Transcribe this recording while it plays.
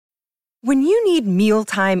When you need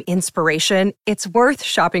mealtime inspiration, it's worth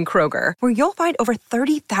shopping Kroger, where you'll find over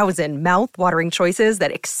 30,000 mouth-watering choices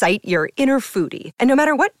that excite your inner foodie. And no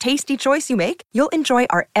matter what tasty choice you make, you'll enjoy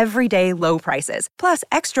our everyday low prices, plus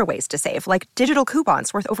extra ways to save, like digital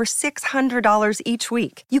coupons worth over $600 each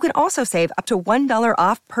week. You can also save up to $1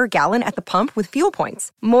 off per gallon at the pump with fuel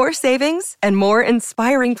points. More savings and more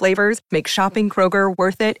inspiring flavors make shopping Kroger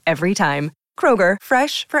worth it every time. Kroger,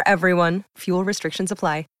 fresh for everyone. Fuel restrictions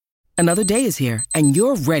apply. Another day is here, and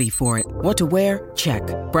you're ready for it. What to wear? Check.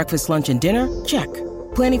 Breakfast, lunch, and dinner? Check.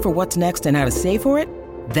 Planning for what's next and how to save for it?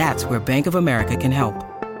 That's where Bank of America can help.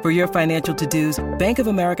 For your financial to-dos, Bank of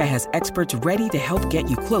America has experts ready to help get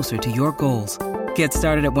you closer to your goals. Get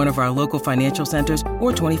started at one of our local financial centers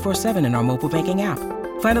or 24/7 in our mobile banking app.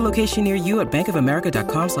 Find a location near you at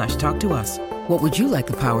bankofamerica.com/talktous. What would you like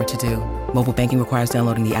the power to do? Mobile banking requires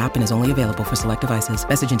downloading the app and is only available for select devices.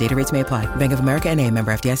 Message and data rates may apply. Bank of America N.A.,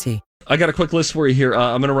 member FDIC. I got a quick list for you here.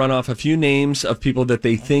 I'm going to run off a few names of people that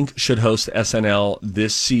they think should host SNL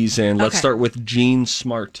this season. Let's start with Gene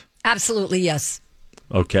Smart. Absolutely, yes.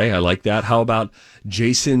 Okay, I like that. How about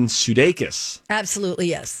Jason Sudeikis? Absolutely,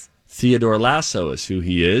 yes. Theodore Lasso is who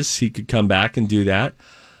he is. He could come back and do that.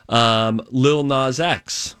 Lil Nas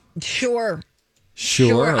X. Sure.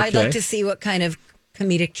 Okay. I'd like to see what kind of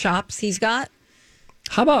comedic chops he's got.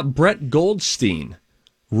 How about Brett Goldstein?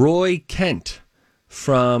 Roy Kent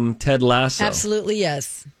from Ted Lasso. Absolutely,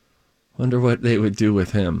 yes. Wonder what they would do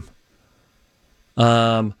with him.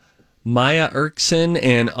 Maya Erskine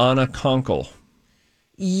and Anna Konkle.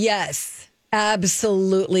 Yes,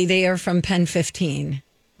 absolutely. They are from Pen 15.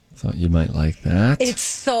 Thought you might like that. It's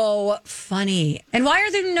so funny. And why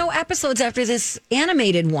are there no episodes after this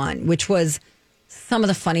animated one, which was some of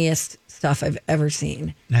the funniest stuff I've ever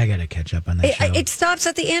seen? I got to catch up on that show. It stops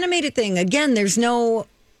at the animated thing. Again, there's no...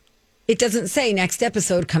 It doesn't say next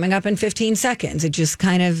episode coming up in 15 seconds. It just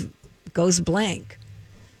kind of goes blank.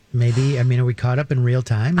 Maybe, I mean, are we caught up in real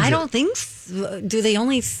time? I don't think so. Do they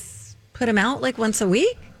only put them out like once a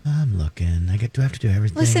week? I'm looking. Do I have to do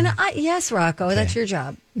everything? Listen, yes, Rocco, okay. That's your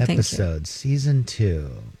job. Episodes, season 2.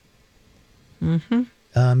 Mm-hmm.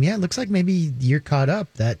 Yeah, it looks like maybe you're caught up.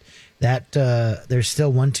 That there's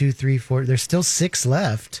still 1, 2, 3, 4. There's still 6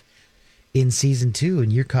 left in season 2,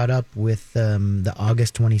 and you're caught up with the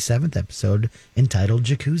August 27th episode entitled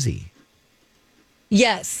Jacuzzi.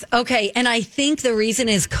 Yes. Okay. And I think the reason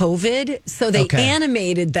is COVID. So they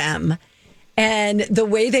animated them. And the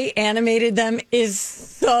way they animated them is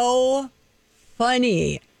so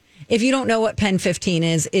funny. If you don't know what Pen 15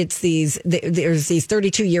 is, it's there's these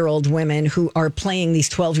 32-year-old women who are playing these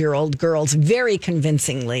 12-year-old girls very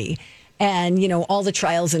convincingly. And, all the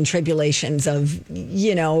trials and tribulations of,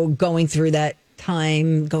 going through that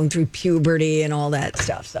time, going through puberty and all that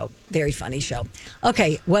stuff. So very funny show.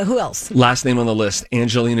 Okay. Well, who else? Last name on the list,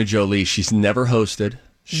 Angelina Jolie. She's never hosted.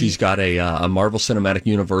 She's got a Marvel Cinematic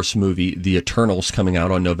Universe movie, The Eternals, coming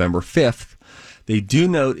out on November 5th. They do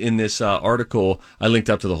note in this article, I linked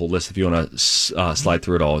up to the whole list if you want to slide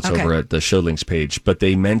through it all. It's over at the show links page. But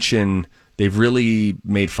they mention they've really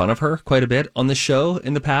made fun of her quite a bit on the show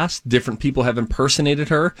in the past. Different people have impersonated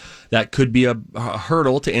her. That could be a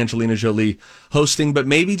hurdle to Angelina Jolie hosting, but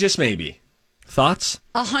maybe, just maybe. Thoughts?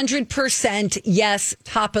 100% yes,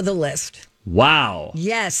 top of the list. Wow.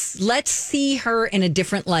 Yes, let's see her in a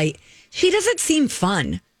different light. She doesn't seem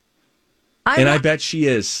fun. I bet she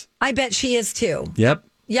is. I bet she is too. Yep,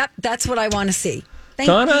 that's what I want to see. Thank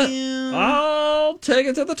Donna, you. I'll take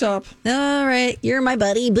it to the top. All right, you're my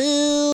buddy. Boo.